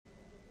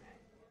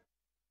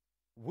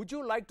Would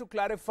you like to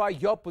clarify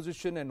your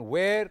position and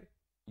where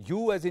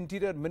you as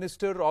Interior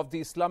Minister of the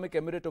Islamic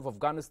Emirate of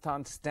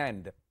Afghanistan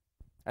stand?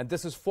 And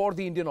this is for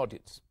the Indian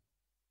audience.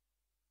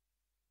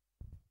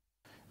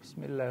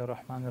 Bismillah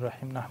ar-Rahman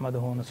ar-Rahim.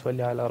 Nahmaduhu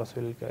nuswalli ala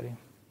Rasulil Kareem.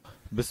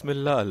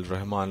 Bismillah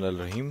al-Rahman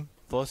al-Rahim.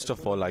 First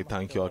of all, I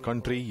thank your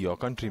country, your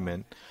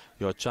countrymen,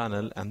 your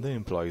channel and the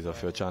employees of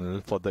your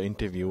channel for the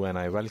interview, and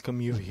I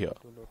welcome you here.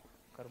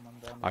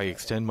 I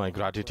extend my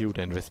gratitude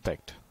and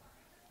respect.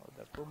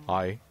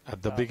 I,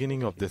 at the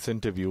beginning of this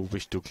interview,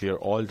 wish to clear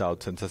all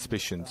doubts and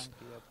suspicions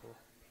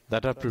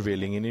that are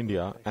prevailing in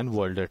India and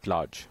world at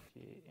large.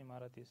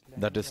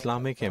 That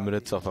Islamic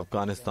Emirates of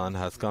Afghanistan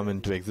has come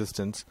into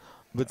existence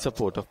with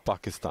support of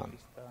Pakistan.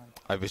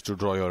 I wish to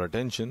draw your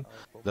attention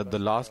that the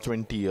last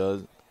 20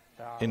 years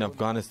in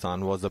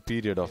Afghanistan was a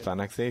period of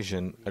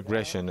annexation,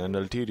 aggression and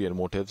ulterior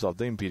motives of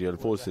the imperial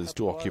forces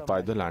to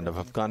occupy the land of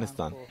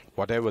Afghanistan.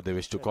 Whatever they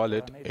wish to call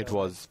it, it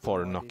was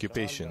for an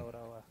occupation.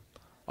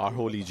 Our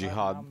holy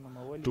jihad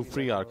to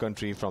free our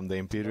country from the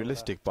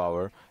imperialistic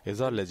power is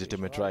our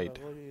legitimate right.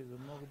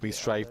 We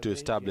strive to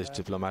establish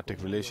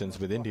diplomatic relations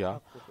with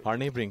India, our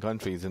neighboring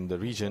countries in the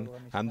region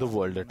and the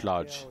world at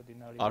large.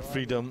 Our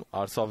freedom,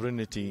 our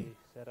sovereignty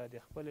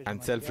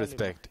and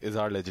self-respect is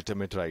our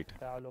legitimate right.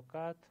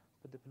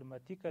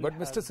 But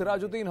Mr.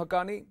 Sirajuddin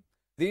Haqqani,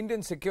 the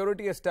Indian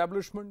security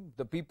establishment,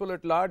 the people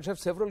at large have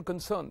several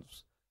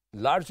concerns,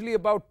 largely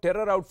about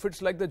terror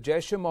outfits like the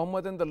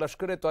Jaish-e-Mohammed and the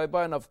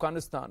Lashkar-e-Toiba in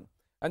Afghanistan,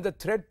 and the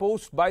threat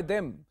posed by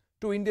them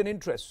to Indian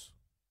interests.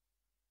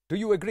 Do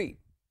you agree?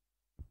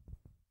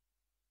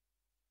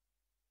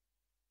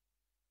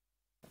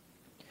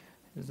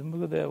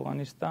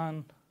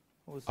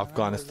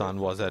 Afghanistan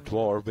was at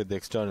war with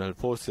external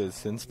forces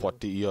since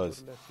 40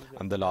 years,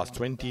 and the last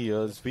 20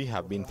 years we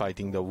have been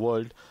fighting the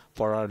world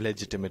for our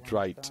legitimate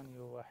right.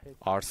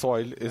 Our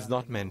soil is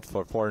not meant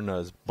for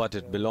foreigners, but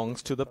it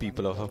belongs to the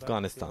people of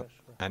Afghanistan.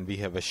 And we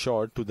have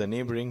assured to the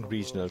neighboring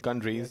regional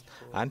countries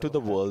and to the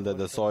world that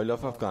the soil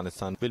of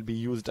Afghanistan will be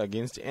used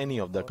against any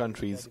of the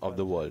countries of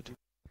the world.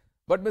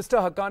 But Mr.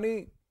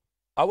 Haqqani,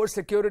 our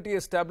security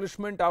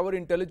establishment, our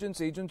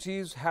intelligence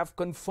agencies have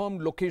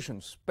confirmed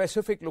locations,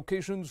 specific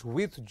locations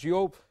with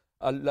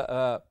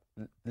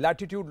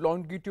latitude,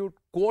 longitude,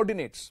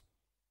 coordinates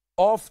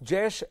of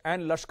Jaish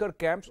and Lashkar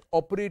camps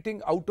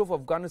operating out of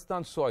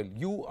Afghanistan soil.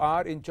 You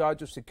are in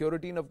charge of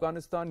security in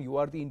Afghanistan. You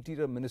are the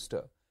Interior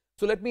Minister.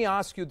 So let me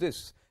ask you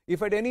this.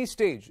 If at any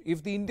stage,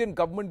 if the Indian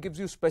government gives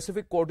you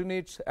specific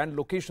coordinates and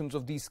locations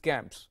of these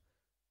camps,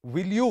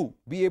 will you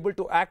be able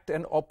to act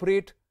and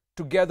operate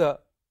together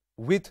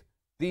with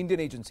the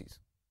Indian agencies?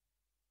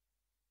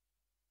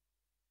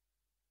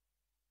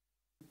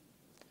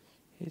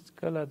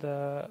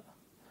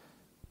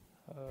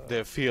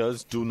 Their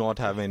fears do not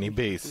have any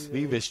base.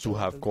 We wish to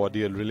have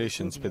cordial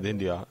relations with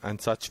India,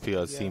 and such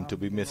fears seem to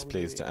be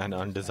misplaced and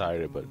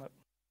undesirable.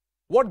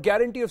 What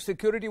guarantee of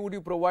security would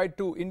you provide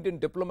to Indian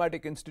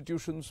diplomatic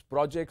institutions,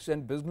 projects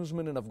and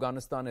businessmen in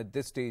Afghanistan at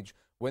this stage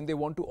when they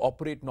want to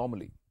operate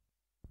normally?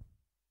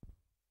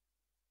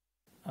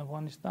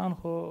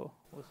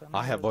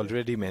 I have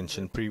already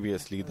mentioned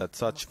previously that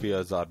such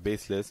fears are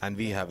baseless, and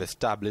we have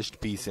established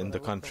peace in the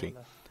country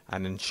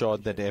and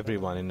ensured that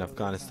everyone in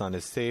Afghanistan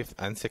is safe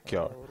and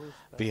secure.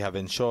 We have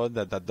ensured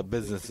that the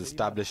business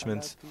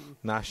establishments,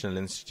 national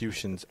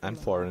institutions and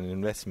foreign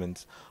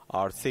investments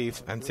are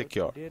safe and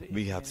secure.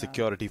 We have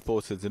security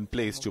forces in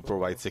place to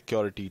provide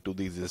security to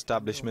these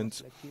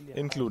establishments,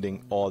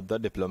 including all the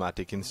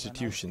diplomatic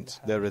institutions.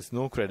 There is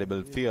no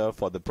credible fear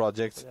for the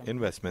projects,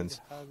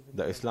 investments.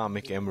 The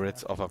Islamic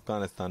Emirates of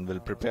Afghanistan will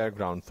prepare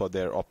ground for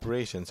their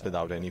operations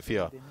without any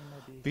fear.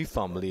 We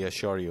firmly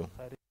assure you.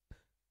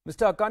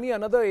 Mr. Haqqani,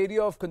 another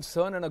area of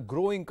concern and a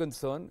growing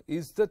concern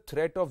is the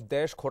threat of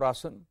Daesh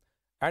Khorasan,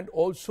 and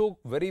also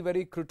very,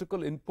 very critical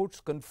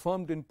inputs,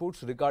 confirmed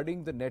inputs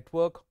regarding the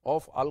network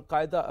of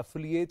Al-Qaeda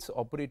affiliates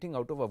operating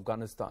out of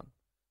Afghanistan.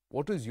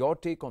 What is your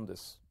take on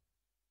this?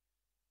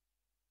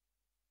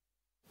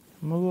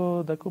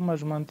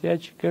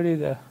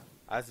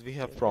 As we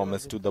have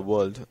promised to the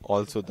world,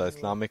 also the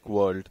Islamic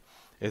world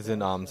is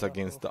in arms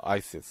against the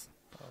ISIS.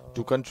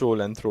 To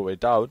control and throw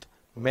it out,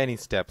 many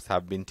steps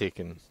have been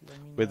taken.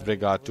 With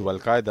regard to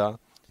Al-Qaeda,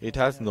 it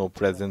has no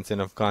presence in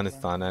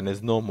Afghanistan and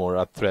is no more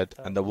a threat,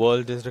 and the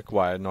world is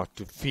required not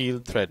to feel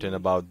threatened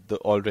about the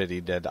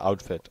already dead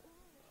outfit.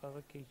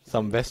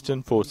 Some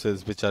Western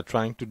forces which are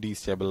trying to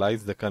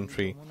destabilize the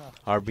country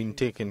are being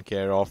taken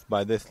care of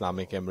by the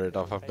Islamic Emirate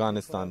of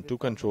Afghanistan to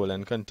control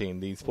and contain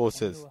these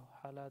forces.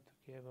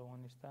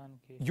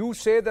 You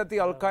say that the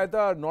Al-Qaeda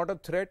are not a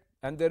threat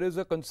and there is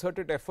a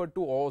concerted effort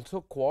to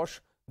also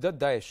quash the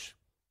Daesh.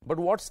 But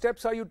what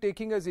steps are you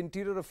taking as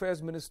Interior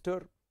Affairs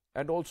Minister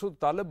and also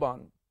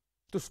Taliban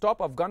to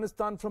stop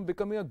Afghanistan from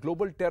becoming a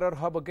global terror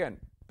hub again?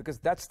 Because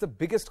that's the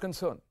biggest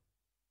concern.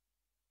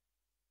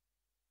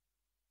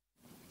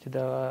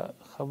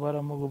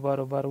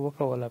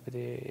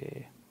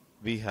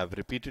 We have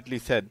repeatedly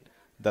said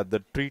that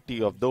the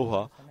Treaty of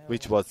Doha,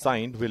 which was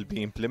signed, will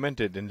be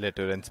implemented in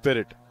letter and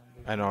spirit.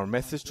 And our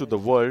message to the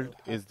world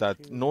is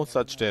that no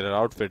such terror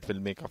outfit will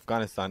make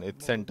Afghanistan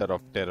its center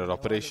of terror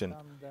operation.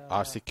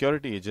 Our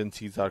security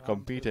agencies are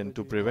competent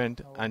to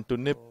prevent and to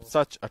nip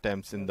such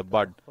attempts in the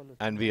bud,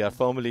 and we are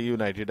firmly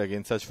united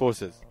against such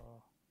forces.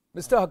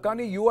 Mr.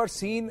 Haqqani, you are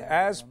seen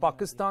as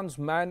Pakistan's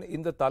man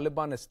in the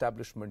Taliban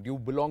establishment. You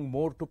belong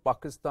more to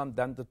Pakistan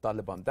than the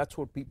Taliban. That's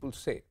what people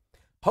say.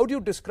 How do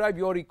you describe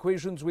your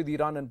equations with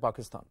Iran and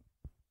Pakistan?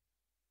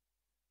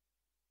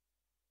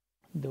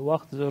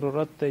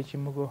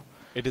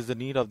 It is the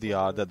need of the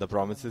hour that the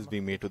promises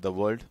be made to the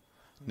world,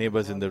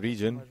 neighbors in the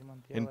region.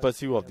 In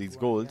pursuit of these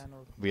goals,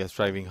 we are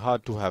striving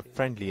hard to have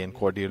friendly and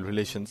cordial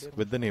relations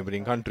with the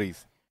neighboring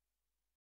countries.